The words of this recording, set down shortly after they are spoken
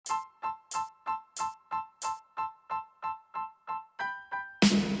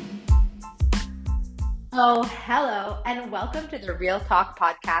Oh, hello, and welcome to the Real Talk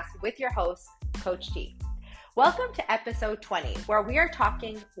podcast with your host, Coach T. Welcome to episode 20, where we are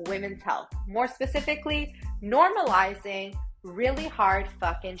talking women's health, more specifically, normalizing really hard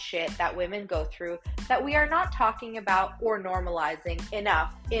fucking shit that women go through that we are not talking about or normalizing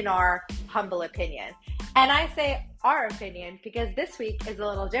enough, in our humble opinion. And I say our opinion because this week is a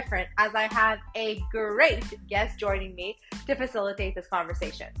little different, as I have a great guest joining me to facilitate this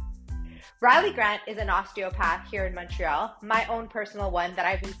conversation. Riley Grant is an osteopath here in Montreal, my own personal one that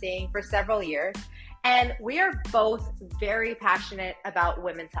I've been seeing for several years, and we are both very passionate about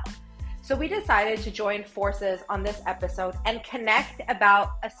women's health. So we decided to join forces on this episode and connect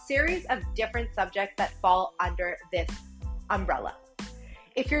about a series of different subjects that fall under this umbrella.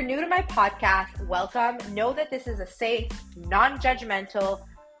 If you're new to my podcast, welcome. Know that this is a safe, non-judgmental,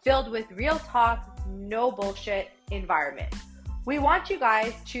 filled with real talk, no bullshit environment. We want you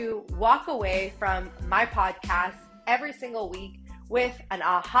guys to walk away from my podcast every single week with an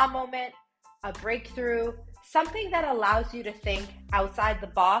aha moment, a breakthrough, something that allows you to think outside the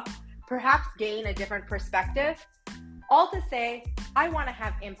box, perhaps gain a different perspective. All to say, I want to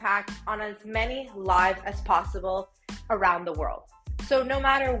have impact on as many lives as possible around the world. So no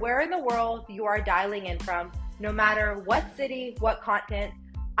matter where in the world you are dialing in from, no matter what city, what continent,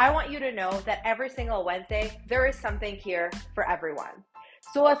 I want you to know that every single Wednesday, there is something here for everyone.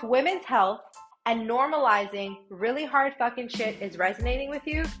 So if women's health and normalizing really hard fucking shit is resonating with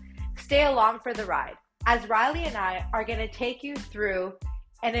you, stay along for the ride, as Riley and I are going to take you through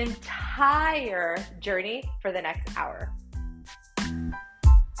an entire journey for the next hour.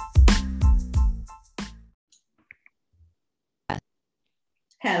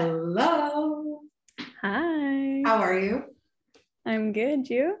 Hello. Hi. How are you? I'm good.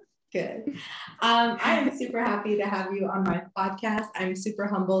 You? Good. I am super happy to have you on my podcast. I'm super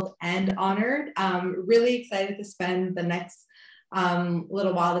humbled and honored. Really excited to spend the next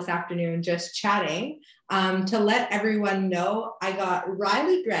little while this afternoon just chatting. To let everyone know, I got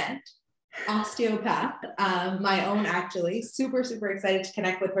Riley Grant, osteopath, my own actually. Super excited to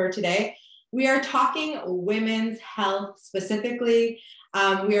connect with her today. We are talking women's health specifically.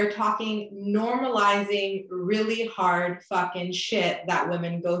 We are talking normalizing really hard fucking shit that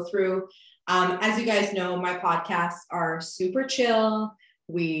women go through. As you guys know, my podcasts are super chill.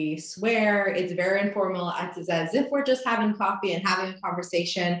 We swear. It's very informal. It's as if we're just having coffee and having a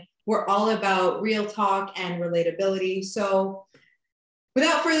conversation. We're all about real talk and relatability. So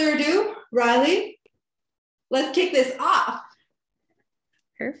without further ado, Riley, let's kick this off.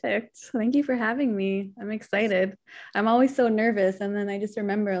 Perfect. Thank you for having me. I'm excited. I'm always so nervous. And then I just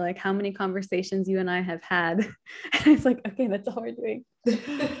remember like how many conversations you and I have had. And it's like, okay, that's all we're doing.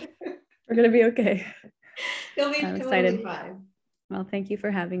 We're going to be okay. You'll be totally fine. Well, thank you for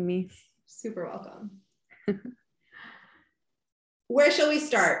having me. Super welcome. Where shall we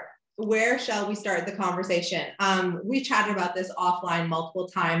start? Where shall we start the conversation? We chatted about this offline multiple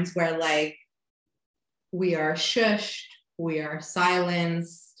times where like we are shushed. We are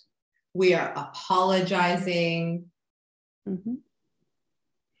silenced. We are apologizing. Mm-hmm.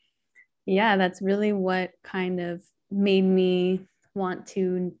 Yeah, that's really what kind of made me want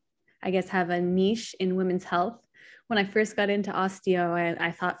to, I guess, have a niche in women's health. When I first got into osteo,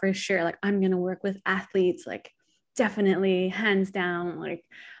 I thought for sure, like, I'm going to work with athletes, like, definitely, hands down, like,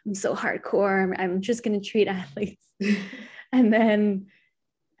 I'm so hardcore. I'm just going to treat athletes.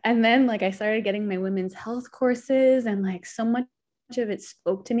 And then like I started getting my women's health courses and like so much of it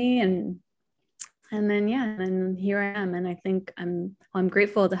spoke to me and then here I am. And I think I'm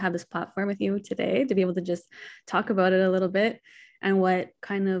grateful to have this platform with you today to be able to just talk about it a little bit and what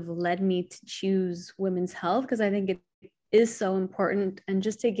kind of led me to choose women's health, because I think it is so important, and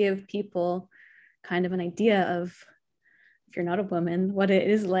just to give people kind of an idea of, if you're not a woman, what it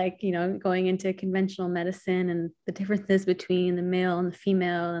is like, you know, going into conventional medicine and the differences between the male and the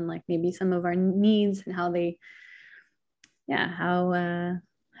female, and like maybe some of our needs and how they,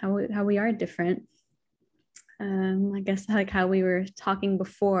 how we are different. I guess like how we were talking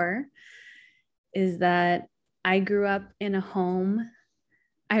before is that I grew up in a home.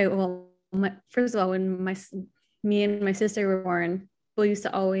 First of all, when me and my sister were born, people used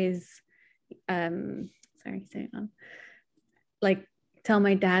to always, like tell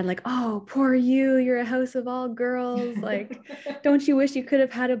my dad, like, oh, poor you, you're a house of all girls. Like, don't you wish you could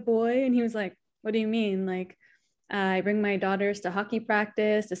have had a boy? And he was like, what do you mean? Like, I bring my daughters to hockey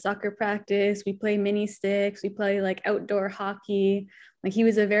practice, to soccer practice. We play mini sticks. We play like outdoor hockey. Like, he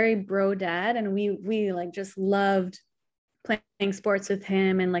was a very bro dad. And we like just loved playing sports with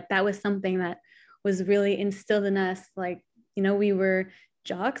him. And like, that was something that was really instilled in us. Like, you know, we were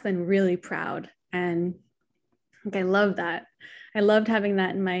jocks and really proud. And like, I love that. I loved having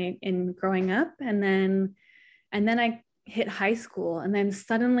that in growing up. And then I hit high school, and then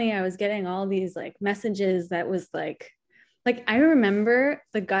suddenly I was getting all these like messages that was like I remember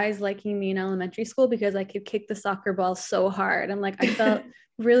the guys liking me in elementary school because I could kick the soccer ball so hard. And like, I felt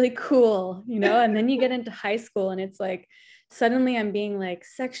really cool, you know? And then you get into high school and it's like, suddenly I'm being like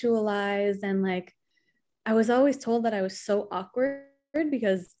sexualized. And like, I was always told that I was so awkward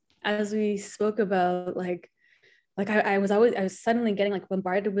because as we spoke about, I was suddenly getting like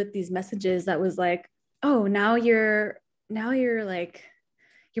bombarded with these messages that was like, oh, now you're like,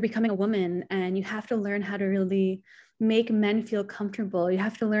 you're becoming a woman and you have to learn how to really make men feel comfortable. You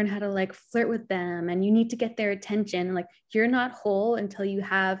have to learn how to like flirt with them and you need to get their attention. Like, you're not whole until you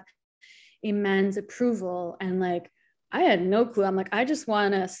have a man's approval. And like, I had no clue. I'm like, I just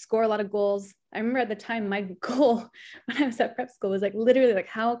want to score a lot of goals. I remember at the time my goal when I was at prep school was like literally like,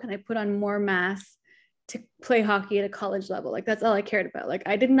 how can I put on more mass to play hockey at a college level? Like, that's all I cared about. Like,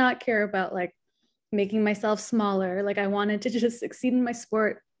 I did not care about like making myself smaller. Like, I wanted to just succeed in my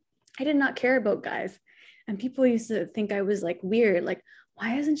sport. I did not care about guys. And people used to think I was like weird. Like,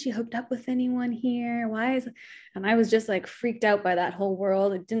 why isn't she hooked up with anyone here? And I was just like freaked out by that whole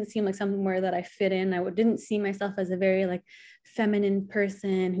world. It didn't seem like somewhere that I fit in. I didn't see myself as a very like feminine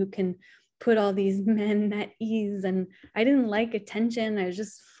person who can put all these men at ease. And I didn't like attention. I was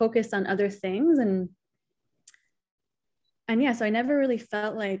just focused on other things. And yeah, so I never really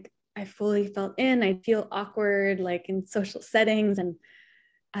felt like I fully felt in. I feel awkward like in social settings, and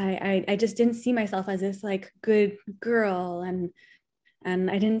I just didn't see myself as this like good girl, and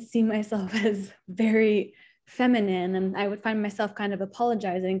I didn't see myself as very feminine, and I would find myself kind of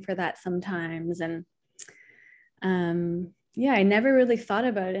apologizing for that sometimes. And yeah, I never really thought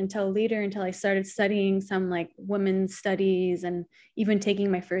about it until I started studying some like women's studies and even taking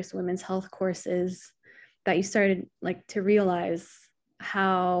my first women's health courses, that you started like to realize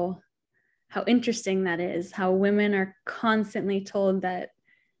how interesting that is, how women are constantly told that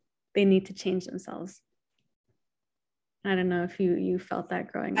they need to change themselves. I don't know if you felt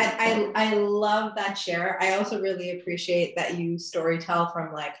that growing up. I love that share. I also really appreciate that you storytell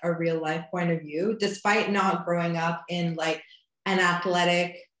from like a real life point of view, despite not growing up in like an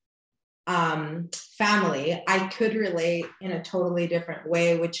athletic family. I could relate in a totally different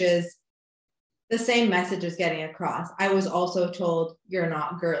way, which is the same message is getting across. I was also told you're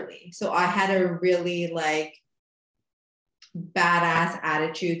not girly. So I had a really like badass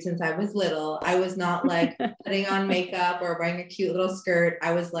attitude since I was little. I was not like putting on makeup or wearing a cute little skirt.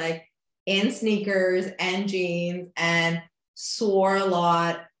 I was like in sneakers and jeans and swore a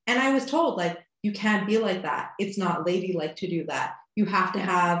lot. And I was told like, you can't be like that. It's not ladylike to do that. You have to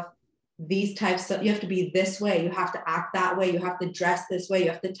have these types of, you have to be this way. You have to act that way. You have to dress this way. You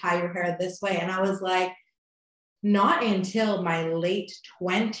have to tie your hair this way. And I was like, not until my late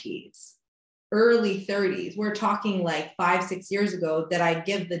 20s, early 30s, we're talking like 5-6 years ago, that I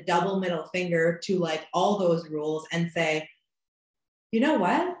give the double middle finger to like all those rules and say, you know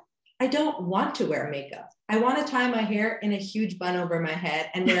what? I don't want to wear makeup. I want to tie my hair in a huge bun over my head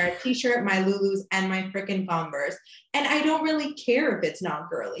and wear a t-shirt, my Lulus, and my freaking Converse. And I don't really care if it's not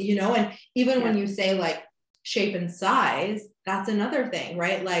girly, you know? And even when you say like shape and size, that's another thing,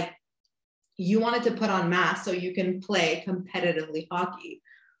 right? Like, you wanted to put on mass so you can play competitively hockey.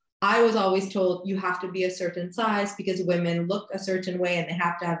 I was always told you have to be a certain size because women look a certain way and they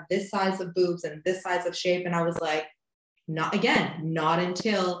have to have this size of boobs and this size of shape. And I was like, not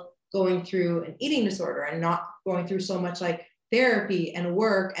until going through an eating disorder and not going through so much like therapy and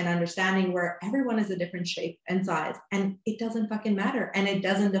work and understanding where everyone is a different shape and size, and it doesn't fucking matter and it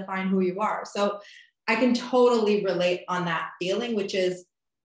doesn't define who you are. So I can totally relate on that feeling, which is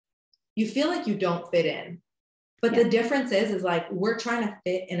you feel like you don't fit in. But the difference is like we're trying to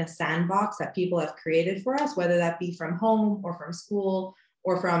fit in a sandbox that people have created for us, whether that be from home or from school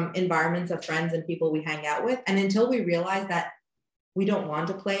or from environments of friends and people we hang out with. And until we realize that we don't want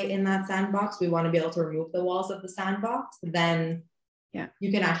to play in that sandbox, we want to be able to remove the walls of the sandbox, then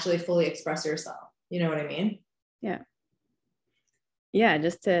you can actually fully express yourself. You know what I mean? Yeah,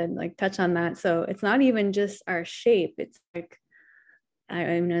 just to like touch on that. So it's not even just our shape. It's like,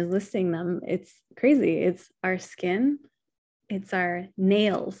 I was listing them. It's crazy. It's our skin. It's our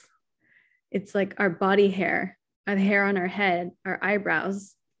nails. It's like our body hair, our hair on our head, our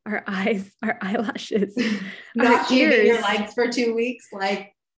eyebrows, our eyes, our eyelashes, not shaving your legs for 2 weeks.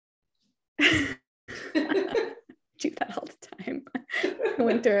 Like, do that all the time.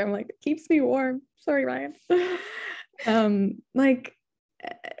 Winter, I'm like, it keeps me warm. Sorry, Ryan. Like,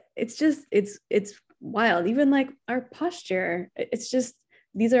 it's just, it's wild. Even like our posture. It's just,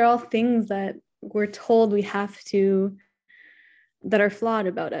 these are all things that we're told we have to, that are flawed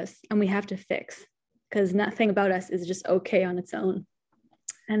about us and we have to fix, because nothing about us is just okay on its own.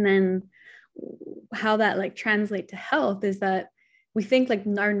 And then how that like translate to health is that we think like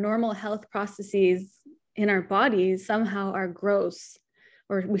our normal health processes in our bodies somehow are gross,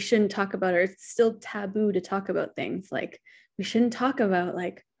 or we shouldn't talk about it, or it's still taboo to talk about things. Like we shouldn't talk about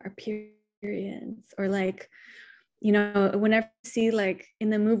like our periods, or like, you know, whenever you see like in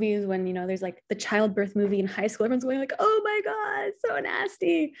the movies when, you know, there's like the childbirth movie in high school, everyone's going like, oh my God, so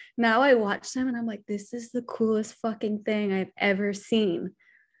nasty. Now I watch them and I'm like, this is the coolest fucking thing I've ever seen.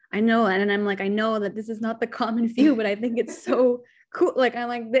 I know. And I'm like, I know that this is not the common view, but I think it's so cool. Like, I'm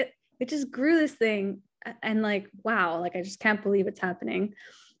like, that it just grew this thing. And like, wow, like, I just can't believe it's happening.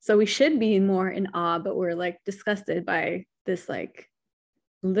 So we should be more in awe, but we're like disgusted by this like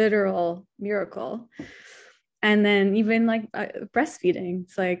literal miracle. And then even like breastfeeding,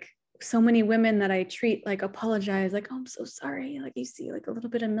 it's like so many women that I treat like apologize, like, oh, I'm so sorry. Like you see like a little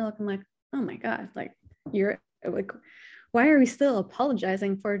bit of milk. I'm like, oh my God, like you're like, why are we still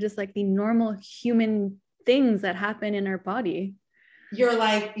apologizing for just like the normal human things that happen in our body? You're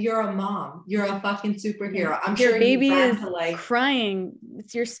like, you're a mom. You're a fucking superhero. I'm your sure baby is to like crying.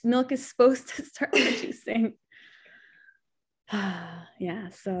 It's your milk is supposed to start producing. Yeah.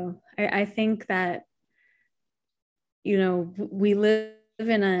 So I think that, you know, we live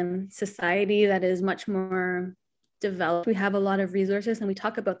in a society that is much more developed. We have a lot of resources and we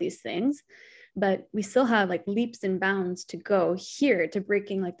talk about these things, but we still have like leaps and bounds to go here to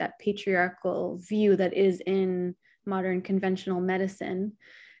breaking like that patriarchal view that is in modern conventional medicine.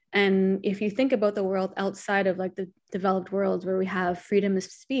 And if you think about the world outside of like the developed world where we have freedom of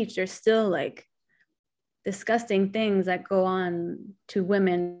speech, there's still like disgusting things that go on to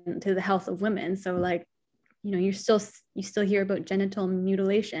women, to the health of women. So like, you know, you still hear about genital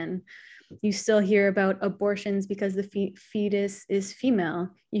mutilation. You still hear about abortions because the fetus is female.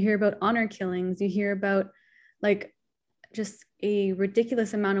 You hear about honor killings. You hear about like just a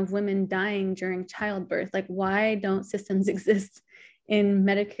ridiculous amount of women dying during childbirth. Like, why don't systems exist in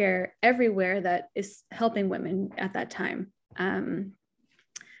Medicare everywhere that is helping women at that time?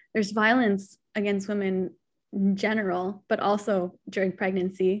 There's violence against women in general, but also during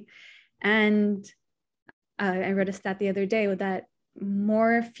pregnancy. And I read a stat the other day that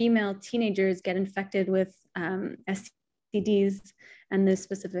more female teenagers get infected with STDs, and this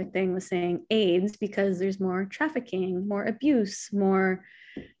specific thing was saying AIDS, because there's more trafficking, more abuse, more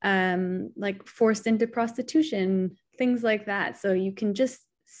like forced into prostitution, things like that. So you can just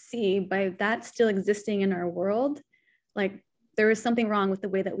see by that still existing in our world, like there is something wrong with the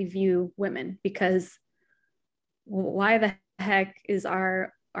way that we view women, because why the heck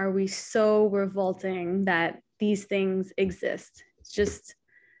are we so revolting that these things exist? It's just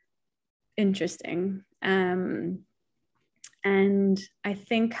interesting. And I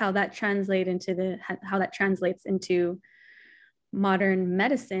think how that translates into modern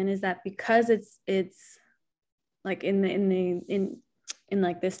medicine is that because it's like in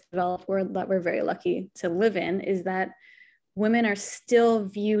like this developed world that we're very lucky to live in, is that women are still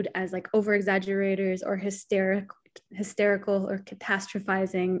viewed as like over exaggerators or hysterical or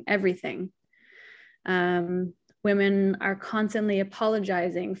catastrophizing everything. Women are constantly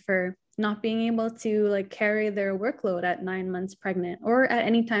apologizing for not being able to like carry their workload at 9 months pregnant or at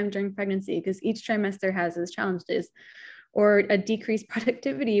any time during pregnancy, because each trimester has its challenges, or a decreased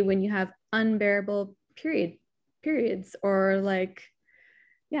productivity when you have unbearable periods, or like,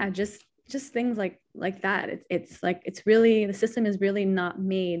 yeah, just things like that. It's like, it's really, the system is really not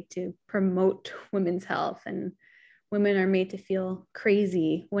made to promote women's health, and women are made to feel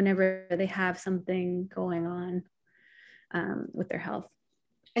crazy whenever they have something going on with their health.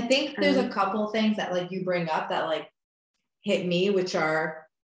 I think there's a couple things that like you bring up that like hit me, which are,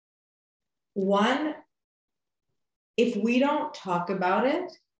 one, if we don't talk about it,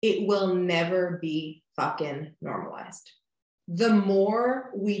 it will never be fucking normalized. The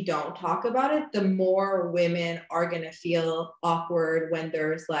more we don't talk about it, the more women are going to feel awkward when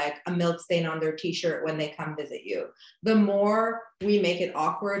there's like a milk stain on their t-shirt when they come visit you. The more we make it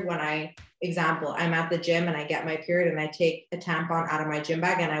awkward when I'm at the gym and I get my period and I take a tampon out of my gym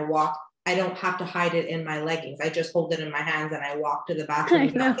bag and I walk. I don't have to hide it in my leggings. I just hold it in my hands and I walk to the bathroom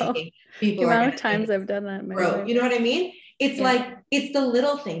without thinking people are going to times I've done that. Bro, you know what I mean? It's like, it's the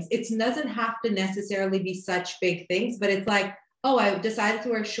little things. It doesn't have to necessarily be such big things, but it's like, oh, I decided to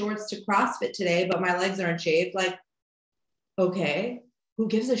wear shorts to CrossFit today, but my legs aren't shaved. Like, okay, who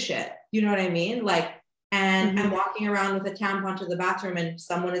gives a shit? You know what I mean? Like, and I'm walking around with a tampon to the bathroom and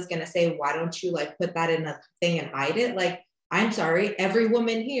someone is going to say, why don't you like put that in a thing and hide it? Like, I'm sorry, every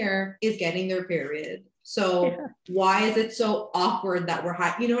woman here is getting their period. So why is it so awkward that we're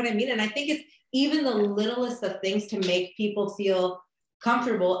high? You know what I mean? And I think it's even the littlest of things to make people feel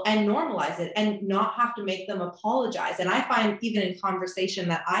comfortable and normalize it and not have to make them apologize. And I find even in conversation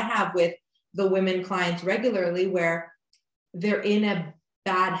that I have with the women clients regularly where they're in a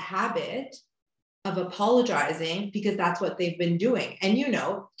bad habit of apologizing because that's what they've been doing. And you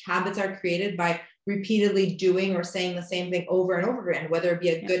know, habits are created by repeatedly doing or saying the same thing over and over again, whether it be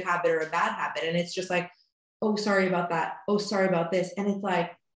a good habit or a bad habit. And it's just like, oh, sorry about that. Oh, sorry about this. And it's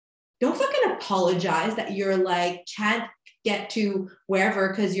like, don't fucking apologize that you're like, can't get to wherever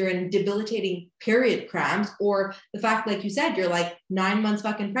because you're in debilitating period cramps, or the fact, like you said, you're like 9 months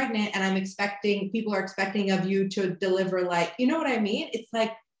fucking pregnant and people are expecting of you to deliver, like, you know what I mean? It's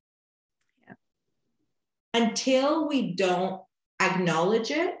like, until we don't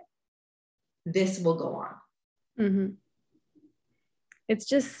acknowledge it, this will go on. Mm-hmm. It's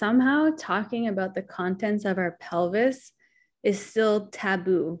just somehow talking about the contents of our pelvis is still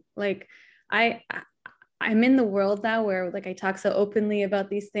taboo. Like I'm in the world now where like I talk so openly about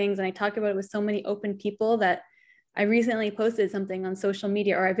these things, and I talk about it with so many open people that I recently posted something on social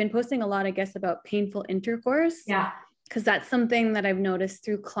media, or I've been posting a lot, I guess, about painful intercourse. Yeah. Because that's something that I've noticed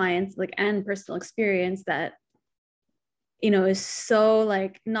through clients, like, and personal experience that, you know, is so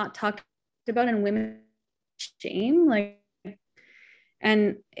like not talked about, in women shame, like,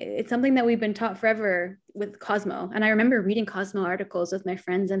 and it's something that we've been taught forever with Cosmo. And I remember reading Cosmo articles with my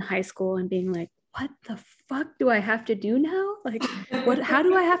friends in high school and being like, what the fuck do I have to do now? Like, how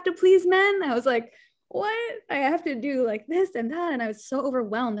do I have to please men? I was like, what? I have to do like this and that. And I was so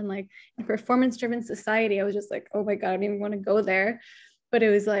overwhelmed. And like in performance-driven society, I was just like, oh my God, I don't even want to go there. But it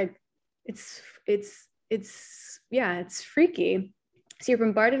was like, it's freaky. So you're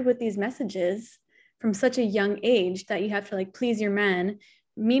bombarded with these messages from such a young age that you have to like please your man.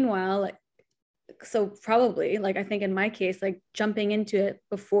 Meanwhile, like, so probably, like, I think in my case, like jumping into it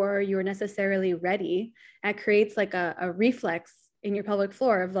before you're necessarily ready, it creates like a reflex in your pelvic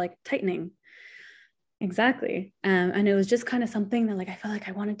floor of like tightening. Exactly. And it was just kind of something that like I felt like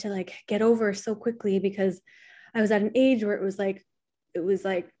I wanted to like get over so quickly, because I was at an age where it was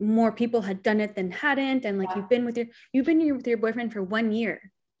like more people had done it than hadn't. And like, you've been with your boyfriend for 1 year.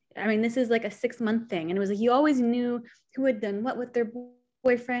 I mean, this is like a 6-month thing. And it was like, you always knew who had done what with their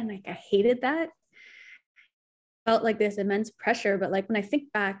boyfriend. Like, I hated that. Felt like this immense pressure. But like, when I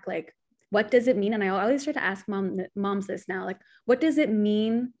think back, like, what does it mean? And I always try to ask moms this now, like, what does it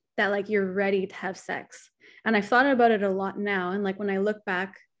mean that like you're ready to have sex? And I've thought about it a lot now. And like, when I look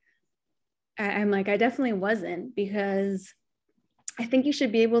back, I'm like, I definitely wasn't, because I think you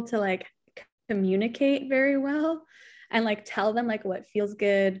should be able to like communicate very well and like tell them like what feels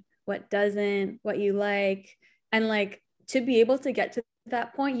good, what doesn't, what you like. And like, to be able to get to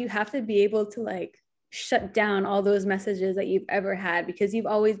that point, you have to be able to like shut down all those messages that you've ever had, because you've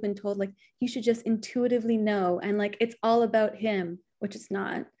always been told like you should just intuitively know, and like it's all about him, which it's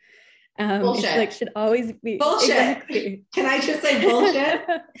not. Bullshit. It's like should always be bullshit. Exactly. Can I just say bullshit?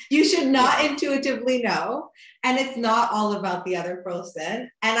 You should not intuitively know, and it's not all about the other person.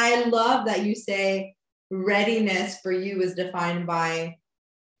 And I love that you say readiness for you is defined by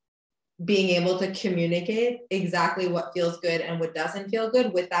being able to communicate exactly what feels good and what doesn't feel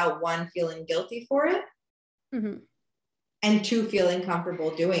good without, one, feeling guilty for it, mm-hmm. and 2, feeling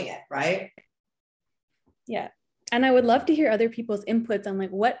comfortable doing it, right? Yeah. And I would love to hear other people's inputs on like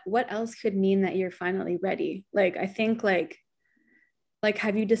what else could mean that you're finally ready. Like, I think like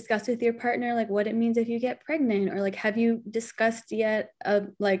have you discussed with your partner like what it means if you get pregnant, or like have you discussed yet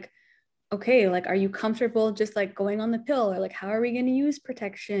like, okay, like are you comfortable just like going on the pill, or like how are we going to use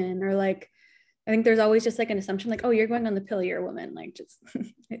protection, or like I think there's always just like an assumption like, oh, you're going on the pill, you're a woman, like just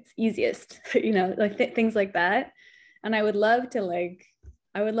it's easiest, you know, like things like that. And I would love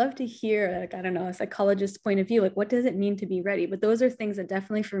to hear, like, I don't know, a psychologist's point of view, like what does it mean to be ready? But those are things that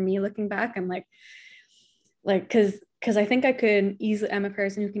definitely for me looking back, I'm like because I think I'm a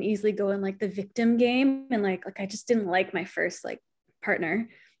person who can easily go in like the victim game, and like I just didn't like my first like partner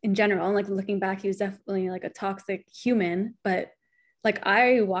in general. And like looking back, he was definitely like a toxic human, but like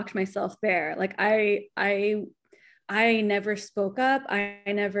I walked myself there. Like I never spoke up. I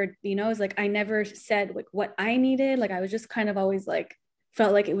never, you know, it was like I never said like what I needed. Like I was just kind of always like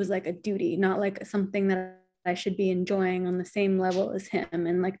felt like it was like a duty, not like something that I should be enjoying on the same level as him.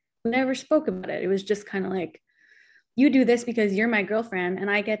 And like we never spoke about it. It was just kind of like, you do this because you're my girlfriend, and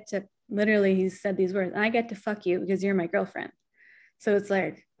I get to, literally he said these words, and I get to fuck you because you're my girlfriend. So it's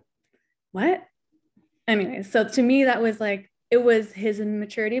like, what? Anyway, so to me that was like, it was his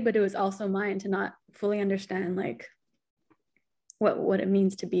immaturity, but it was also mine to not fully understand like what it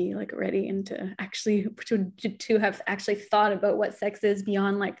means to be like ready and to actually to have actually thought about what sex is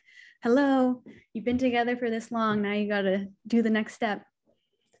beyond like, hello, you've been together for this long, now you got to do the next step.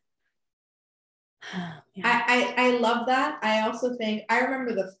 Yeah. I love that. I also think I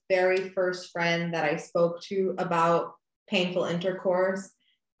remember the very first friend that I spoke to about painful intercourse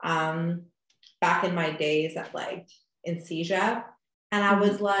back in my days at like in CEGEP, and I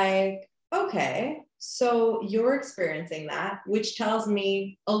was like, okay, so you're experiencing that, which tells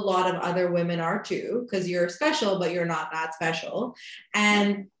me a lot of other women are too, because you're special, but you're not that special.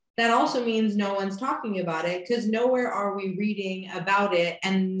 And that also means no one's talking about it, because nowhere are we reading about it,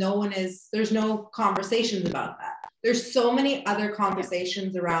 and there's no conversations about that. There's so many other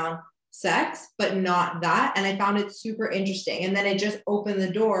conversations around sex, but not that. And I found it super interesting. And then it just opened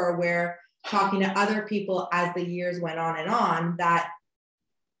the door where talking to other people as the years went on that,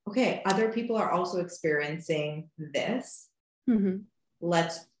 okay, other people are also experiencing this.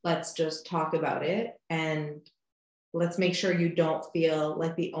 Let's just talk about it, and let's make sure you don't feel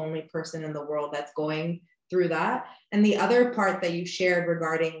like the only person in the world that's going through that. And the other part that you shared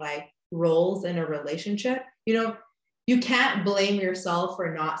regarding like roles in a relationship, you can't blame yourself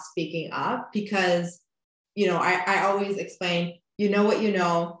for not speaking up, because, I always explain, you know what you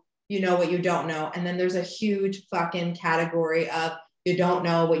know what you don't know. And then there's a huge fucking category of you don't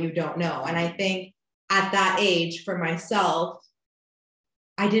know what you don't know. And I think at that age for myself,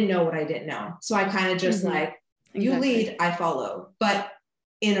 I didn't know what I didn't know. So I kind of just like, you lead, I follow. But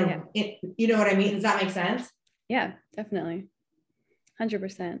you know what I mean? Does that make sense? Yeah, definitely.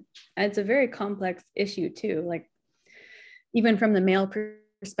 100%. And it's a very complex issue too. Like even from the male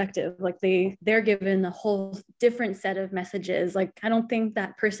perspective, like they're given a whole different set of messages. Like, I don't think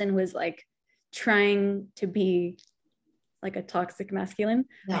that person was like trying to be like a toxic masculine.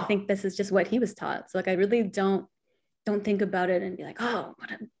 No. I think this is just what he was taught. So like, I really don't think about it and be like, oh,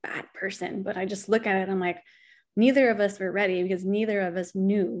 what a bad person. But I just look at it, I'm like, neither of us were ready, because neither of us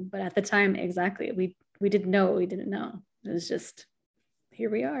knew. But at the time, exactly, we didn't know what we didn't know. It was just,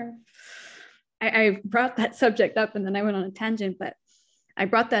 here we are. I brought that subject up and then I went on a tangent, but I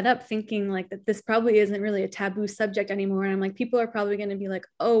brought that up thinking like that this probably isn't really a taboo subject anymore. And I'm like, people are probably going to be like,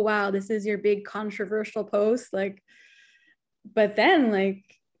 oh, wow, this is your big controversial post. Like, but then like,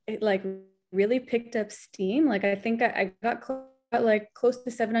 it like really picked up steam. Like, I think I got like close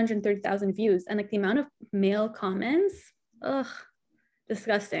to 730,000 views, and like the amount of male comments,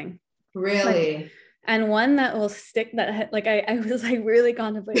 disgusting. Really? Like, and one that will stick, that like I was like really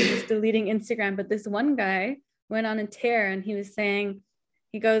contemplating just deleting Instagram, but this one guy went on a tear and he was saying,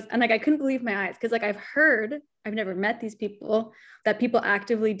 he goes, and like I couldn't believe my eyes, because like I've never met these people, that people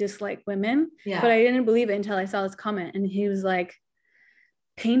actively dislike women, but I didn't believe it until I saw this comment. And he was like,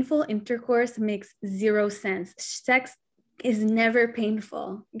 painful intercourse makes zero sense. Sex is never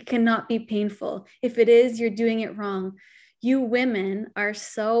painful. It cannot be painful. If it is, you're doing it wrong. You women are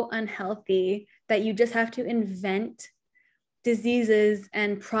so unhealthy that you just have to invent diseases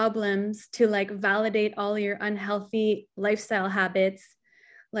and problems to like validate all your unhealthy lifestyle habits.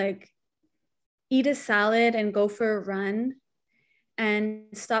 Like, eat a salad and go for a run, and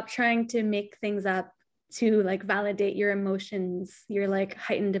stop trying to make things up to like validate your emotions, your like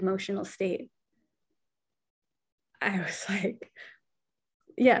heightened emotional state. I was like,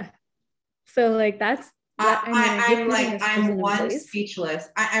 yeah. So like that's that. I'm one speechless.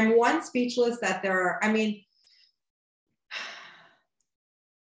 I'm one speechless that there are,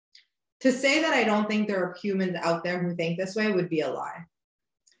 to say that I don't think there are humans out there who think this way would be a lie.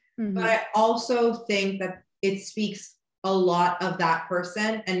 But I also think that it speaks a lot of that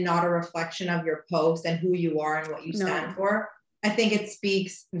person and not a reflection of your post and who you are and what you stand for. I think it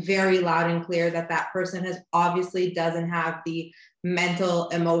speaks very loud and clear that that person obviously doesn't have the mental,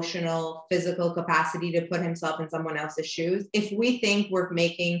 emotional, physical capacity to put himself in someone else's shoes. If we think we're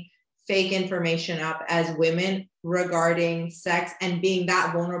making fake information up as women regarding sex and being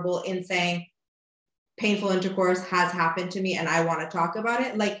that vulnerable in saying painful intercourse has happened to me and I want to talk about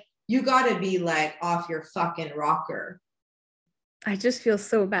it, like, you got to be like off your fucking rocker. I just feel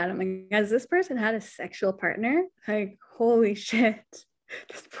so bad. I'm like, has this person had a sexual partner? Like, holy shit,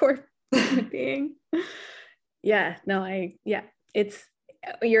 this poor being. You're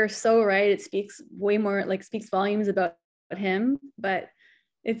so right. It speaks way more, like speaks volumes about him, but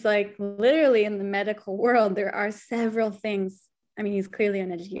it's like literally in the medical world, there are several things. I mean, he's clearly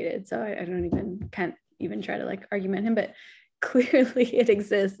uneducated, so I can't even try to like argument him, but clearly it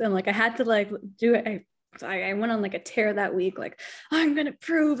exists. And like, I had to like do it. I went on like a tear that week, like, I'm going to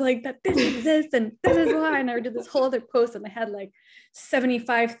prove like that this exists and this is why. And I did this whole other post and I had like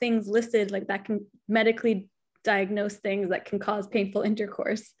 75 things listed like that can medically diagnose things that can cause painful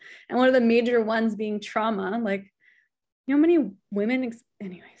intercourse. And one of the major ones being trauma. Like, you know how many women,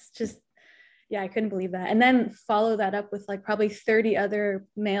 anyways, just, yeah, I couldn't believe that. And then follow that up with like probably 30 other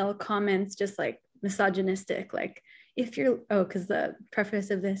male comments, just like misogynistic, like, if you're, because the preface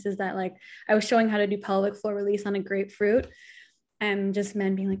of this is that like I was showing how to do pelvic floor release on a grapefruit, and just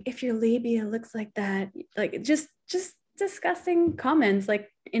men being like, if your labia looks like that, like just disgusting comments, like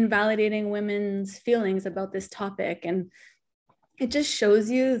invalidating women's feelings about this topic. And it just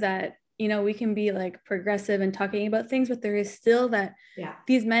shows you that, you know, we can be like progressive and talking about things, but there is still that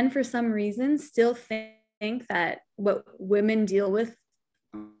these men for some reason still think that what women deal with,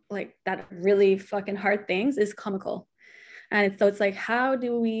 like that really fucking hard things, is comical. And so it's like, how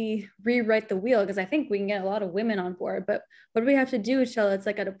do we rewrite the wheel? Because I think we can get a lot of women on board, but what do we have to do till it's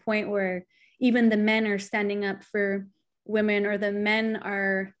like at a point where even the men are standing up for women, or the men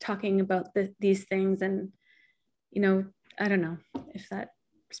are talking about these things? And, you know, I don't know if that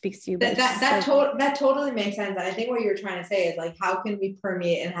speaks to you. But that totally makes sense. And I think what you're trying to say is like, how can we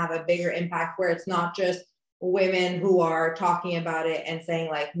permeate and have a bigger impact where it's not just women who are talking about it and saying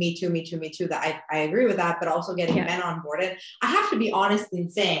like, me too, me too, me too, that I agree with that, but also getting men on board. And I have to be honest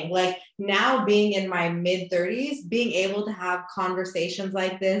in saying, like, now being in my mid 30s, being able to have conversations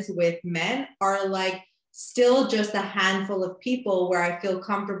like this with men are like still just a handful of people where I feel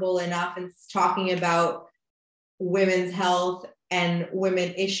comfortable enough in talking about women's health and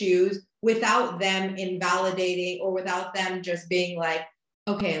women issues without them invalidating, or without them just being like,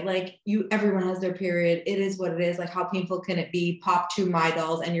 okay, like everyone has their period. It is what it is. Like, how painful can it be? Pop 2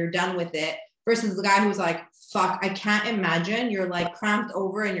 Midolls and you're done with it. Versus the guy who's like, fuck, I can't imagine you're like cramped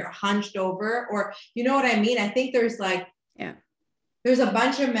over and you're hunched over, or, you know what I mean? I think there's like, there's a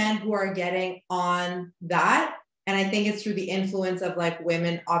bunch of men who are getting on that. And I think it's through the influence of like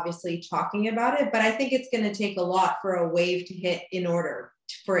women obviously talking about it, but I think it's going to take a lot for a wave to hit in order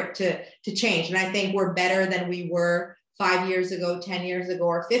for it to change. And I think we're better than we were 5 years ago, 10 years ago,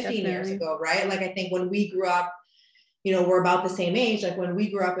 or 15 years ago, right? Like, I think when we grew up, you know, we're about the same age. Like when we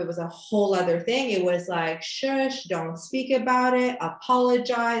grew up, it was a whole other thing. It was like, shush, don't speak about it,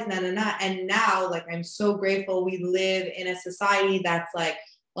 apologize, nah. And now, like, I'm so grateful we live in a society that's like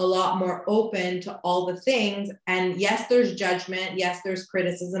a lot more open to all the things. And yes, there's judgment. Yes, there's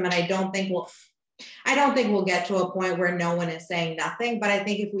criticism. And I don't think we'll get to a point where no one is saying nothing. But I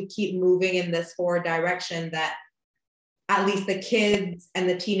think if we keep moving in this forward direction, that at least the kids and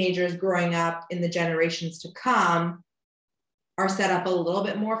the teenagers growing up in the generations to come are set up a little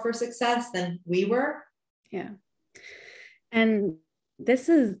bit more for success than we were. Yeah. And this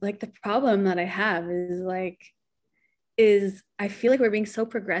is like the problem that I have is I feel like we're being so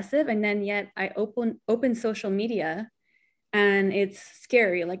progressive, and then yet I open social media and it's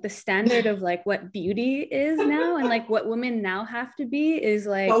scary. Like the standard of like what beauty is now and like what women now have to be is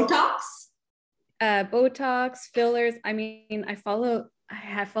like Botox, fillers. I mean, I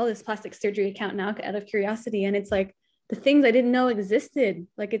have followed this plastic surgery account now out of curiosity, and it's like the things I didn't know existed.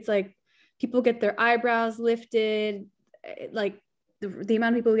 Like, it's like people get their eyebrows lifted, like the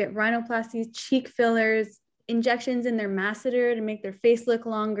amount of people who get rhinoplasties, cheek fillers, injections in their masseter to make their face look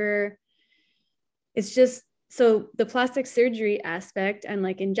longer. It's just, so the plastic surgery aspect and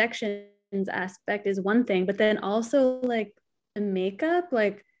like injections aspect is one thing, but then also like the makeup,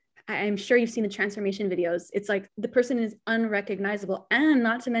 like I'm sure you've seen the transformation videos. It's like the person is unrecognizable, and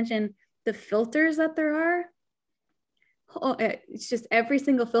not to mention the filters that there are. Oh, it's just every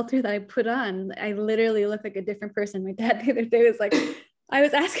single filter that I put on, I literally look like a different person. My dad the other day was like, I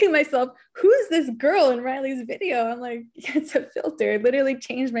was asking myself, who is this girl in Riley's video? I'm like, yeah, it's a filter. It literally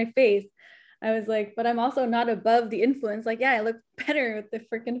changed my face. I was like, but I'm also not above the influence. Like, yeah, I look better with the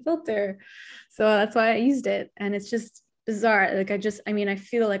freaking filter. So that's why I used it. And it's just bizarre. Like, I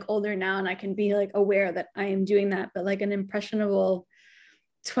feel like older now, and I can be like aware that I am doing that, but like an impressionable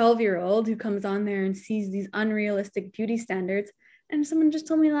 12-year-old who comes on there and sees these unrealistic beauty standards. And someone just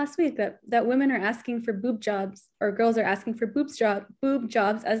told me last week that women are asking for boob jobs, or girls are asking for boob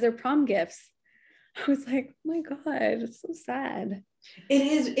jobs as their prom gifts. I was like, oh my God, it's so sad. It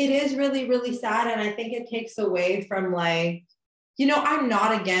is really, really sad. And I think it takes away from like, you know, I'm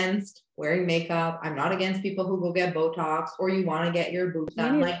not against wearing makeup. I'm not against people who go get Botox, or you want to get your boobs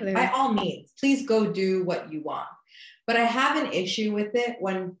done. Like, by all means, please go do what you want. But I have an issue with it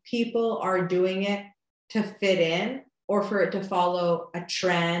when people are doing it to fit in, or for it to follow a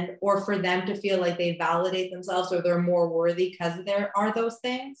trend, or for them to feel like they validate themselves or they're more worthy because there are those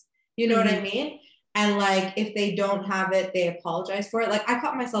things. You know what I mean? And like, if they don't have it, they apologize for it. Like, I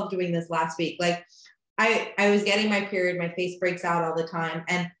caught myself doing this last week. Like, I was getting my period, my face breaks out all the time.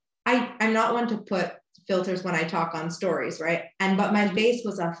 And I'm not one to put filters when I talk on stories, right? But my face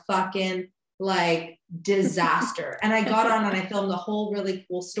was a fucking like disaster. And I got on and I filmed the whole really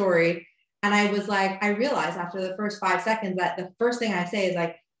cool story. And I was like, I realized after the first 5 seconds that the first thing I say is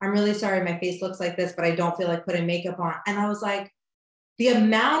like, I'm really sorry my face looks like this, but I don't feel like putting makeup on. And I was like, the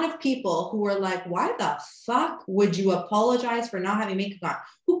amount of people who were like, why the fuck would you apologize for not having makeup on?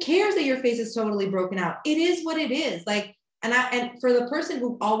 Who cares that your face is totally broken out? It is what it is. Like, and for the person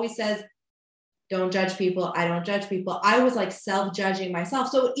who always says, don't judge people, I don't judge people, I was like self-judging myself.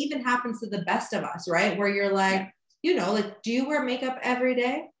 So it even happens to the best of us, right? Where you're like, you know, like, do you wear makeup every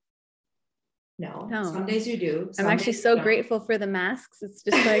day? No. Some days you do. I'm actually so grateful for the masks. It's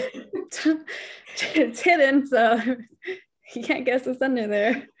just like, it's hidden. So you can't guess what's under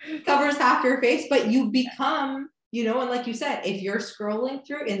there. Covers half your face, but you become, you know, and like you said, if you're scrolling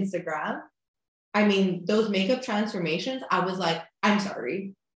through Instagram, I mean, those makeup transformations, I was like, I'm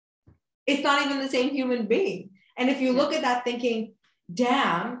sorry. It's not even the same human being. And if you look at that thinking,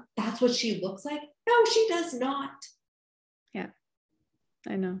 damn, that's what she looks like. No, she does not. Yeah,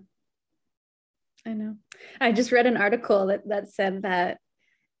 I know. I just read an article that said that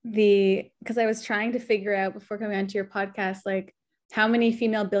because I was trying to figure out before coming onto your podcast, like how many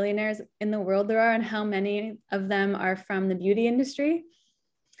female billionaires in the world there are and how many of them are from the beauty industry.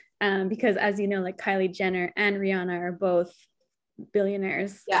 Because as you know, like Kylie Jenner and Rihanna are both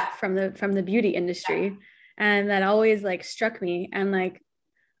billionaires from the beauty industry. Yeah. And that always like struck me. And like,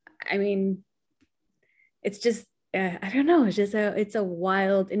 I mean, it's just, I don't know. It's a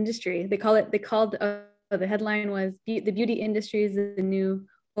wild industry. The headline was the beauty industry is the new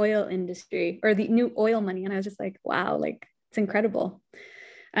oil industry or the new oil money. And I was just like, wow, like it's incredible.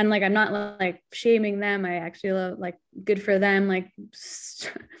 And like, I'm not like shaming them. I actually love, like, good for them. Like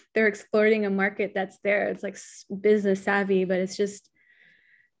they're exploiting a market that's there. It's like business savvy, but it's just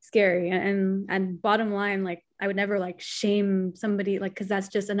scary. And bottom line, like I would never like shame somebody, like, cause that's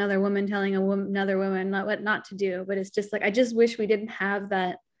just another woman telling another woman what not to do. But it's just like, I just wish we didn't have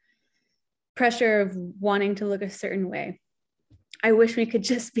that pressure of wanting to look a certain way. I wish we could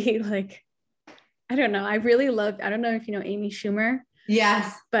just be like, I don't know. I don't know if you know Amy Schumer.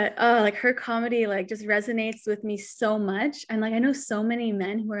 Yes. But like her comedy like just resonates with me so much. And like I know so many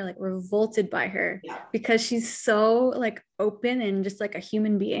men who are like revolted by her because she's so like open and just like a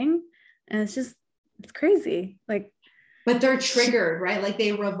human being. And it's crazy. Like, but they're triggered, right? Like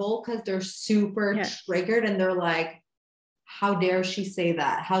they revolt because they're super triggered and they're like, how dare she say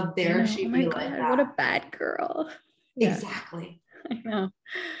that? How dare she be like that? What a bad girl. Exactly. I know.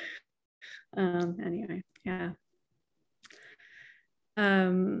 Anyway, yeah.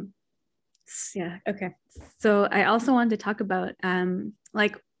 Okay. So I also wanted to talk about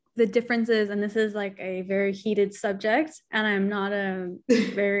like the differences, and this is like a very heated subject, and I'm not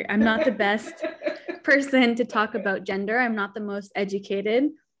the best person to talk about gender. I'm not the most educated,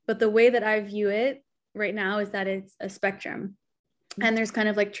 but the way that I view it right now is that it's a spectrum. And there's kind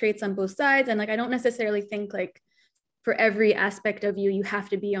of like traits on both sides. And like, I don't necessarily think like for every aspect of you have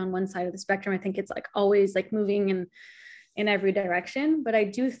to be on one side of the spectrum. I think it's like always like moving in every direction. But I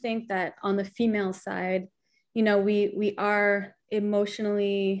do think that on the female side, you know, we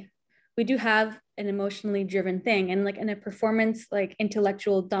do have an emotionally driven thing. And like in a performance, like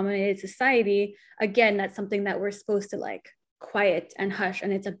intellectual dominated society, again, that's something that we're supposed to like quiet and hush,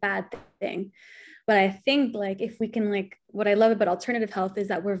 and it's a bad thing. But I think like if we can, like, what I love about alternative health is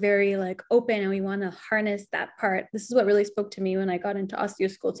that we're very like open and we want to harness that part. This is what really spoke to me when I got into osteo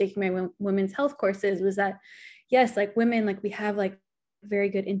school, taking my women's health courses, was that yes, like women, like we have like very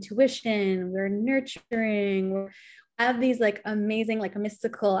good intuition, we're nurturing, we have these like amazing, like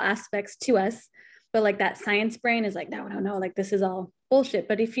mystical aspects to us. But like that science brain is like, no, like this is all bullshit.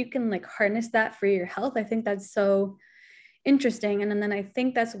 But if you can like harness that for your health, I think that's so interesting. And then I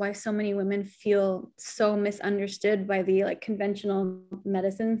think that's why so many women feel so misunderstood by the like conventional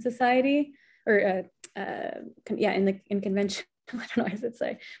medicine society, or in conventional, I don't know what I should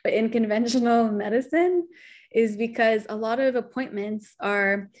say, but in conventional medicine, is because a lot of appointments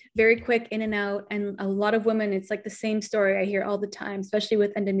are very quick in and out. And a lot of women, it's like the same story I hear all the time, especially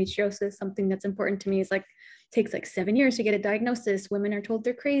with endometriosis. Something that's important to me is like, it takes like 7 years to get a diagnosis. Women are told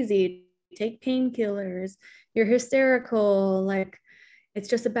they're crazy, take painkillers, you're hysterical, like it's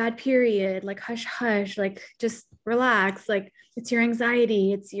just a bad period, like hush hush, like just relax, like it's your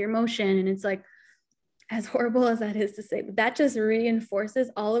anxiety, it's your emotion. And it's like, as horrible as that is to say, but that just reinforces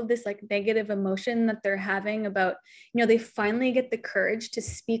all of this like negative emotion that they're having about, you know, they finally get the courage to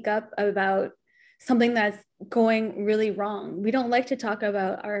speak up about something that's going really wrong. We don't like to talk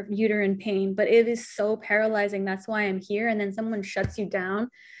about our uterine pain, but it is so paralyzing. That's why I'm here. And then someone shuts you down.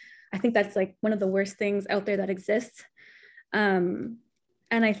 I think that's like one of the worst things out there that exists. And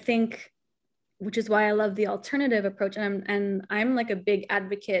I think, which is why I love the alternative approach. And I'm like a big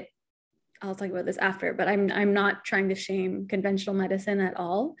advocate. I'll talk about this after, but I'm not trying to shame conventional medicine at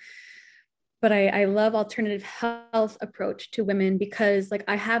all. But I love alternative health approach to women, because like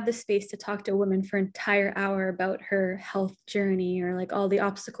I have the space to talk to a woman for an entire hour about her health journey or like all the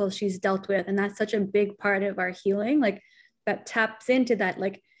obstacles she's dealt with. And that's such a big part of our healing, like that taps into that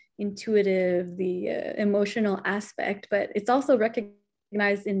like intuitive, the emotional aspect. But it's also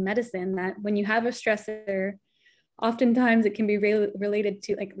recognized in medicine that when you have a stressor, oftentimes it can be related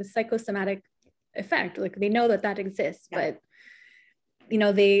to like the psychosomatic effect. Like they know that exists, but you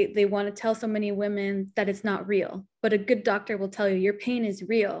know, they want to tell so many women that it's not real, but a good doctor will tell you your pain is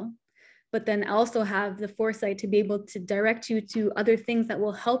real, but then also have the foresight to be able to direct you to other things that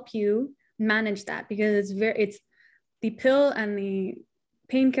will help you manage that, because it's the pill and the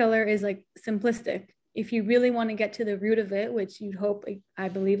painkiller is like simplistic. If you really want to get to the root of it, which you'd hope, I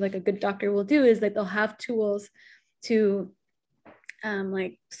believe like a good doctor will do, is that they'll have tools to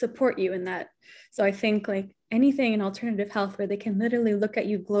like support you in that. So I think like anything in alternative health where they can literally look at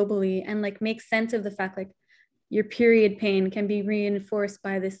you globally and like make sense of the fact like your period pain can be reinforced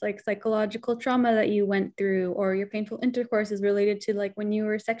by this like psychological trauma that you went through, or your painful intercourse is related to like when you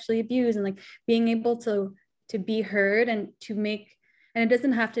were sexually abused, and like being able to be heard and to make, and it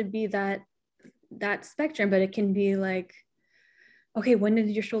doesn't have to be that spectrum, but it can be like, okay, when did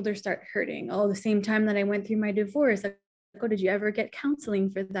your shoulder start hurting? Oh, the same time that I went through my divorce. Like, oh, did you ever get counseling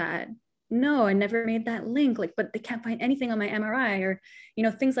for that? No, I never made that link. Like, but they can't find anything on my MRI, or, you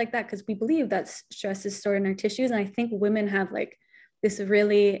know, things like that, because we believe that stress is stored in our tissues. And I think women have like this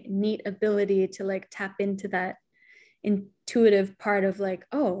really neat ability to like tap into that intuitive part of like,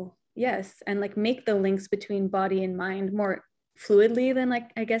 oh, yes, and like make the links between body and mind more fluidly than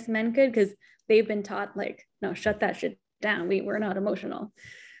like I guess men could, because they've been taught like, no, shut that shit down. We're not emotional.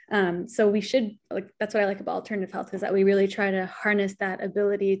 So we should, like, that's what I like about alternative health, is that we really try to harness that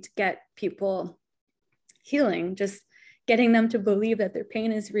ability to get people healing, just getting them to believe that their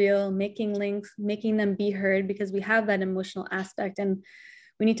pain is real, making links, making them be heard, because we have that emotional aspect, and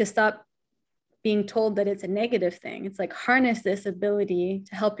we need to stop being told that it's a negative thing. It's like, harness this ability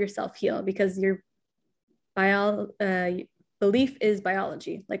to help yourself heal, because your belief is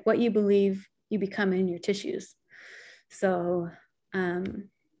biology. Like what you believe, you become in your tissues. So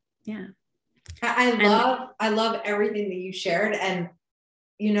yeah. I love everything that you shared. And,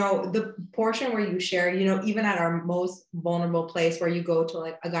 you know, the portion where you share, you know, even at our most vulnerable place where you go to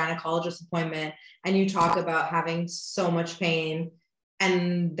like a gynecologist appointment and you talk about having so much pain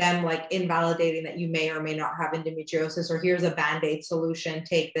and them like invalidating that you may or may not have endometriosis, or here's a Band-Aid solution,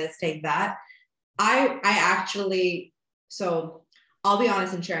 take this, take that. I actually, so I'll be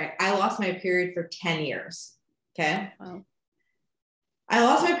honest and sharing, I lost my period for 10 years. Okay. Wow. I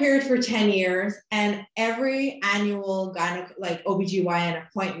lost my period for 10 years, and every annual like OBGYN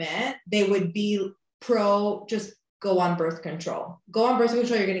appointment, they would be just go on birth control. Go on birth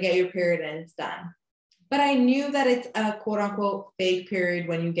control, you're going to get your period and it's done. But I knew that it's a quote unquote fake period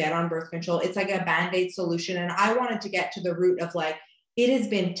when you get on birth control. It's like a Band-Aid solution. And I wanted to get to the root of like, it has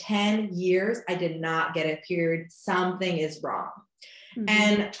been 10 years. I did not get a period. Something is wrong. Mm-hmm.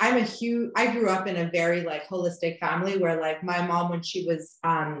 And I grew up in a very like holistic family where like my mom, when she was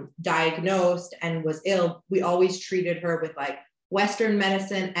diagnosed and was ill, we always treated her with like Western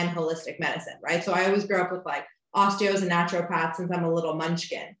medicine and holistic medicine, right? So I always grew up with like osteos and naturopaths since I'm a little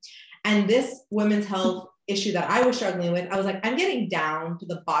munchkin. And this women's health issue that I was struggling with, I was like, I'm getting down to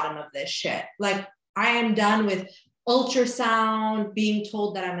the bottom of this shit. Like I am done with ultrasound, being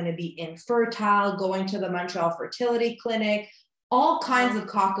told that I'm going to be infertile, going to the Montreal fertility clinic, all kinds of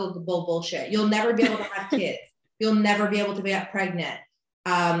cockable bullshit. You'll never be able to have kids. You'll never be able to get pregnant.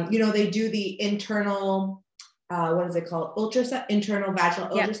 You know, they do the internal, what is it called? Internal vaginal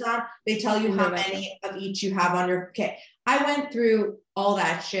ultrasound. They tell you how many of each you have on your, okay. I went through all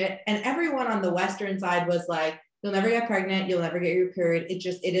that shit, and everyone on the Western side was like, you'll never get pregnant. You'll never get your period.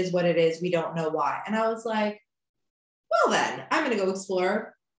 It is what it is. We don't know why. And I was like, well then I'm going to go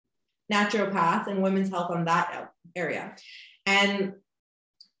explore naturopaths and women's health on that area. And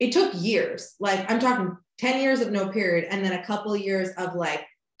it took years, like I'm talking 10 years of no period, and then a couple of years of like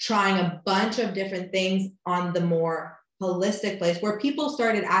trying a bunch of different things on the more holistic place, where people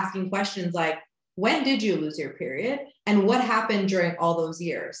started asking questions like, when did you lose your period? And what happened during all those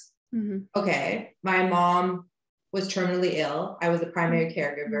years? Mm-hmm. Okay, my mom was terminally ill. I was a primary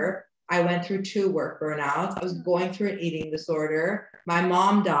caregiver. I went through 2 work burnouts. I was going through an eating disorder. My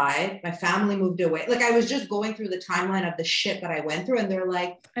mom died. My family moved away. Like I was just going through the timeline of the shit that I went through. And they're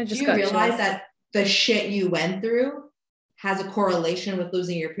like, do you realize that the shit you went through has a correlation with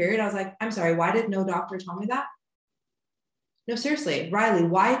losing your period? I was like, I'm sorry, why did no doctor tell me that? No, seriously, Riley,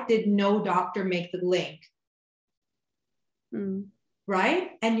 why did no doctor make the link?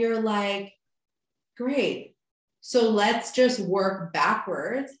 Right? And you're like, great. So let's just work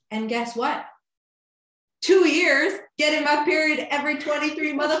backwards. And guess what? 2 years, getting my period every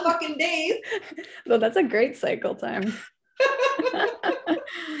 23 motherfucking days. Well, that's a great cycle time.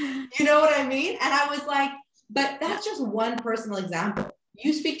 You know what I mean? And I was like, but that's just one personal example.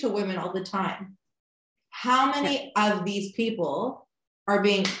 You speak to women all the time. How many of these people are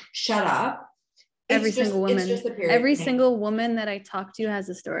being shut up? Every single woman. It's just a period. Every single woman that I talk to has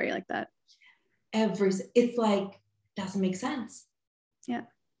a story like that. It's like, doesn't make sense. Yeah.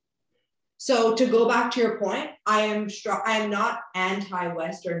 So to go back to your point, I am not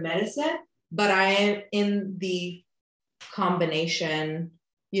anti-Western medicine, but I am in the combination.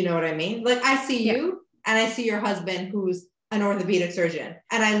 You know what I mean? Like I see you and I see your husband who's an orthopedic surgeon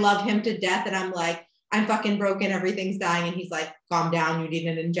and I love him to death. And I'm like, I'm fucking broken. Everything's dying. And he's like, calm down. You need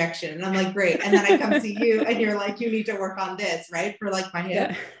an injection. And I'm like, great. And then I come see you and you're like, you need to work on this, right? For like my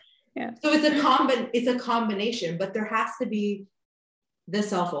hip. Yeah. So it's a combination, but there has to be the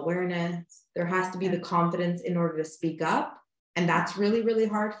self-awareness. There has to be the confidence in order to speak up. And that's really, really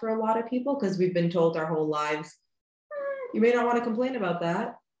hard for a lot of people because we've been told our whole lives, you may not want to complain about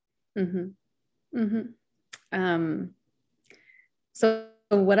that. So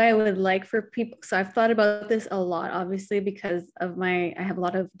what I would like for people, so I've thought about this a lot, obviously, because of I have a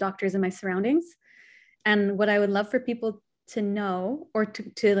lot of doctors in my surroundings. And what I would love for people to know or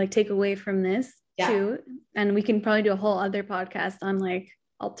to like take away from this too, and we can probably do a whole other podcast on like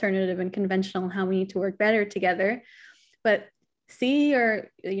alternative and conventional, how we need to work better together. But see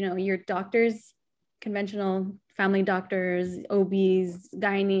your doctors, conventional family doctors, OBs,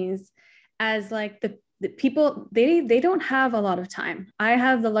 gynaes, as like the people, they don't have a lot of time. I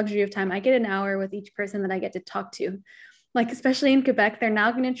have the luxury of time. I get an hour with each person that I get to talk to. Like, especially in Quebec, they're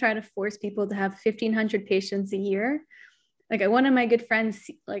now going to try to force people to have 1,500 patients a year. Like one of my good friends,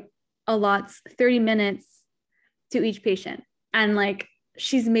 like allots 30 minutes to each patient. And like,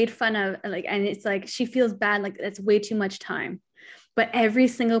 she's made fun of, like, and it's like, she feels bad. Like that's way too much time. But every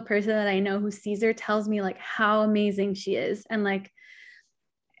single person that I know who sees her tells me like how amazing she is. And like,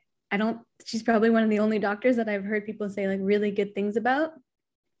 she's probably one of the only doctors that I've heard people say like really good things about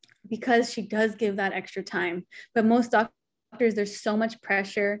because she does give that extra time. But most doctors, there's so much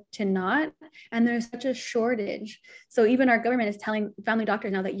pressure to not, and there's such a shortage. So even our government is telling family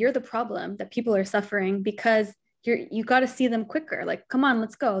doctors now that you're the problem, that people are suffering because you got to see them quicker. Like, come on,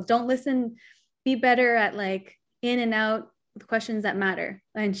 let's go. Don't listen, be better at like in and out with questions that matter.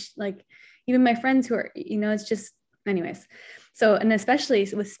 And like, even my friends who are, it's just, anyways. So, and especially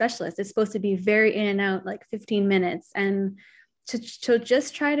with specialists, it's supposed to be very in and out, like 15 minutes. And to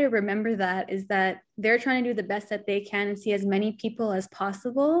just try to remember that is that they're trying to do the best that they can and see as many people as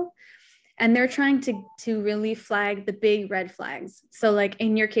possible. And they're trying to really flag the big red flags. So like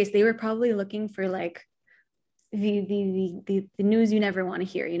in your case, they were probably looking for like the news you never want to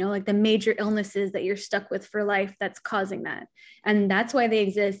hear, like the major illnesses that you're stuck with for life that's causing that. And that's why they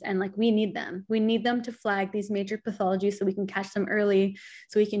exist. And like, we need them to flag these major pathologies so we can catch them early,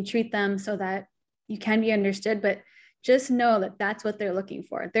 so we can treat them so that you can be understood. But just know that that's what they're looking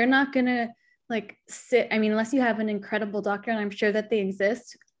for. They're not going to like sit, unless you have an incredible doctor, and I'm sure that they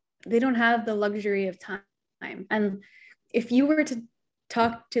exist, they don't have the luxury of time. And if you were to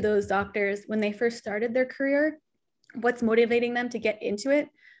talk to those doctors when they first started their career, what's motivating them to get into it,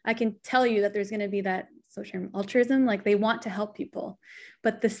 I can tell you that there's going to be that social altruism, like they want to help people,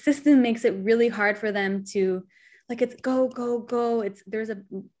 but the system makes it really hard for them to like, it's go, go, go. There's a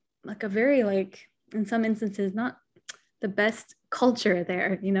very like, in some instances, not the best culture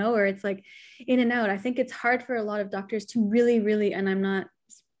there, where it's like in and out. I think it's hard for a lot of doctors to really, really, and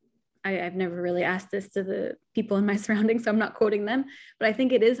I've never really asked this to the people in my surroundings, so I'm not quoting them, but I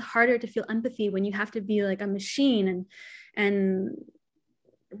think it is harder to feel empathy when you have to be like a machine. And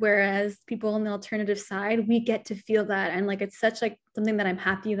whereas people on the alternative side, we get to feel that. And like, it's such like something that I'm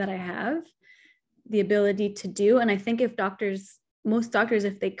happy that I have the ability to do. And I think if most doctors,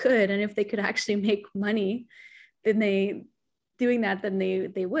 if they could, and if they could actually make money, then they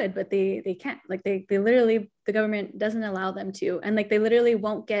would, but they can't. Like they literally, the government doesn't allow them to. And like, they literally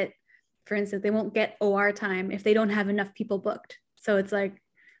won't get, for instance, they won't get OR time if they don't have enough people booked. So it's like,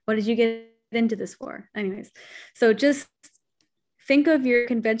 what did you get into this for? Anyways, so just think of your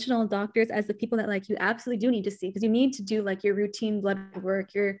conventional doctors as the people that like you absolutely do need to see, because you need to do like your routine blood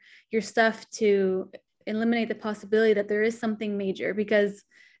work, your stuff to eliminate the possibility that there is something major. Because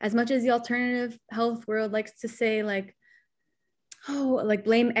as much as the alternative health world likes to say like, oh, like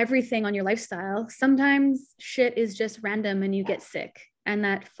blame everything on your lifestyle, sometimes shit is just random and you get sick, and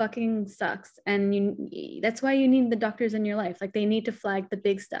that fucking sucks. And that's why you need the doctors in your life. Like they need to flag the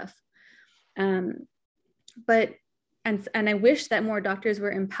big stuff. But I wish that more doctors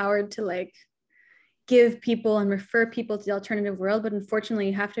were empowered to like give people and refer people to the alternative world. But unfortunately,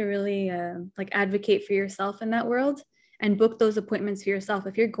 you have to really like advocate for yourself in that world and book those appointments for yourself.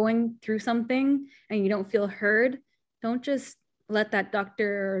 If you're going through something and you don't feel heard, don't just let that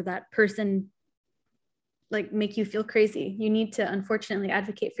doctor or that person like make you feel crazy. You need to unfortunately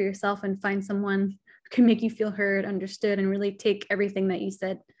advocate for yourself and find someone who can make you feel heard, understood, and really take everything that you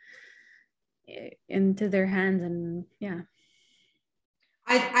said into their hands. And yeah.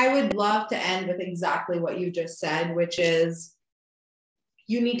 I would love to end with exactly what you just said, which is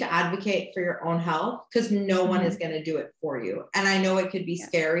you need to advocate for your own health, because no one is going to do it for you. And I know it could be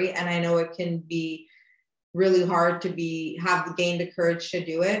scary, and I know it can be really hard to have gained the courage to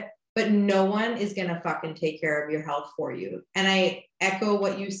do it, but no one is going to fucking take care of your health for you. And I echo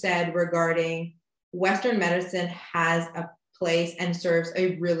what you said regarding Western medicine has a place and serves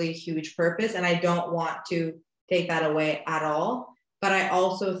a really huge purpose. And I don't want to take that away at all. But I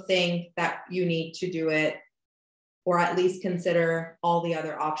also think that you need to do it, or at least consider all the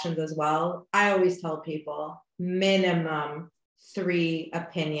other options as well. I always tell people minimum 3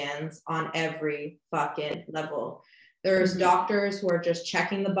 opinions on every fucking level. There's doctors who are just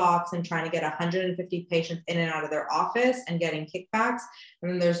checking the box and trying to get 150 patients in and out of their office and getting kickbacks.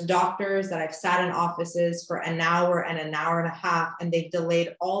 And then there's doctors that I've sat in offices for an hour and an hour and a half, and they've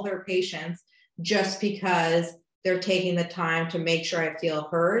delayed all their patients just because they're taking the time to make sure I feel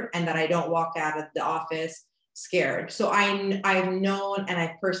heard and that I don't walk out of the office scared. So I've known and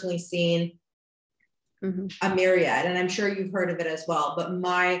I've personally seen a myriad, and I'm sure you've heard of it as well.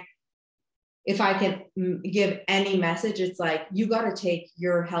 But if I can give any message, it's like, you got to take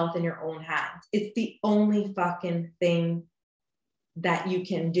your health in your own hands. It's the only fucking thing that you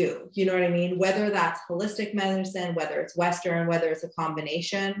can do. You know what I mean? Whether that's holistic medicine, whether it's Western, whether it's a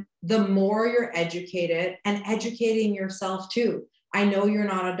combination, the more you're educated and educating yourself too. I know you're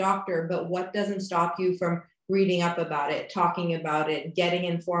not a doctor, but what doesn't stop you from reading up about it, talking about it, getting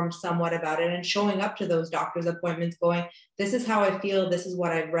informed somewhat about it, and showing up to those doctor's appointments going, this is how I feel, this is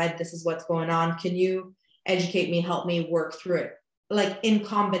what I've read, this is what's going on. Can you educate me, help me work through it? Like in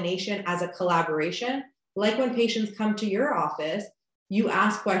combination as a collaboration, like when patients come to your office, you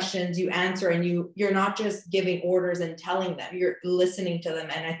ask questions, you answer, and you're not just giving orders and telling them, you're listening to them.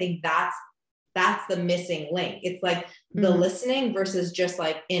 And I think that's the missing link. It's like the listening versus just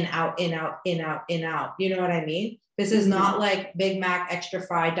like in, out, in, out, in, out, in, out. You know what I mean? This is not like Big Mac, extra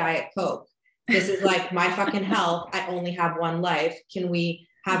fry, Diet Coke. This is like my fucking health. I only have one life. Can we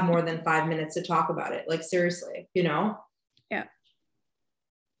have more than 5 minutes to talk about it? Like seriously, you know? Yeah.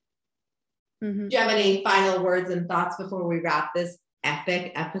 Do you have any final words and thoughts before we wrap this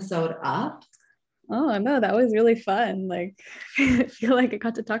epic episode up? Oh no, that was really fun. Like I feel like I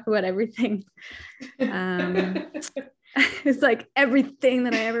got to talk about everything. It's like everything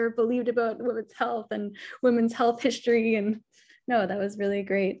that I ever believed about women's health and women's health history. And no, that was really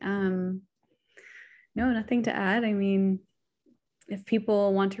great. No, nothing to add. I mean, if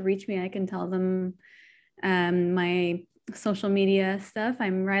people want to reach me, I can tell them my social media stuff.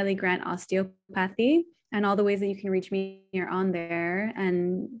 I'm Riley Grant Osteopath D, and all the ways that you can reach me are on there.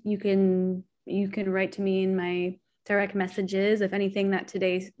 And you can write to me in my direct messages if anything that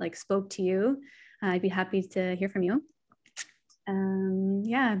today like spoke to you. I'd be happy to hear from you.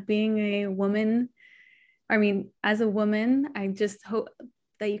 Yeah, being a woman, I mean, as a woman, I just hope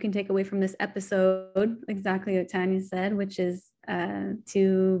that you can take away from this episode exactly what Tanya said, which is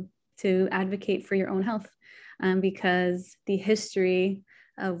to advocate for your own health, because the history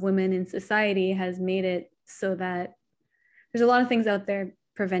of women in society has made it so that there's a lot of things out there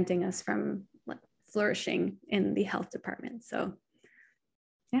preventing us from flourishing in the health department. So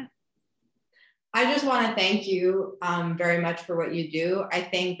yeah. I just want to thank you very much for what you do. I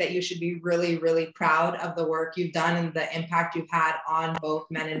think that you should be really, really proud of the work you've done and the impact you've had on both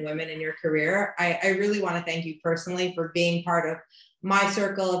men and women in your career. I really want to thank you personally for being part of my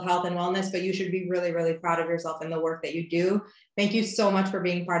circle of health and wellness, but you should be really, really proud of yourself and the work that you do. Thank you so much for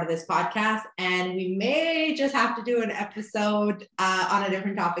being part of this podcast. And we may just have to do an episode on a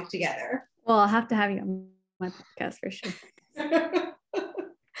different topic together. Well, I'll have to have you on my podcast for sure.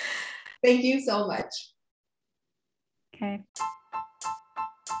 Thank you so much. Okay.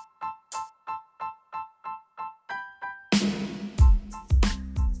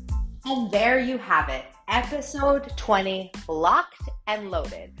 And there you have it, episode 20, locked and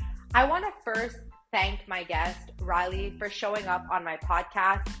loaded. I want to first thank my guest, Riley, for showing up on my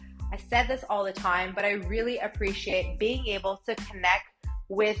podcast. I said this all the time, but I really appreciate being able to connect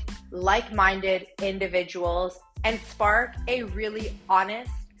with like-minded individuals and spark a really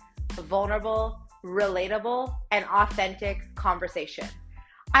honest, vulnerable, relatable, and authentic conversation.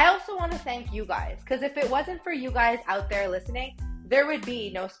 I also want to thank you guys, because if it wasn't for you guys out there listening, there would be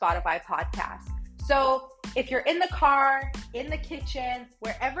no Spotify podcast. So if you're in the car, in the kitchen,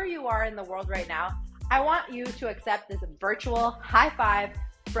 wherever you are in the world right now, I want you to accept this virtual high five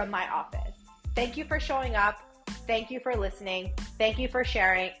from my office. Thank you for showing up. Thank you for listening. Thank you for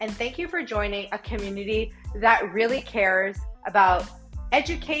sharing. And thank you for joining a community that really cares about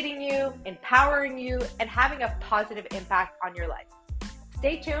educating you, empowering you, and having a positive impact on your life.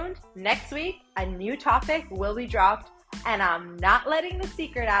 Stay tuned. Next week, a new topic will be dropped. And I'm not letting the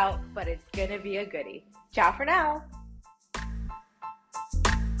secret out, but it's going to be a goodie. Ciao for now.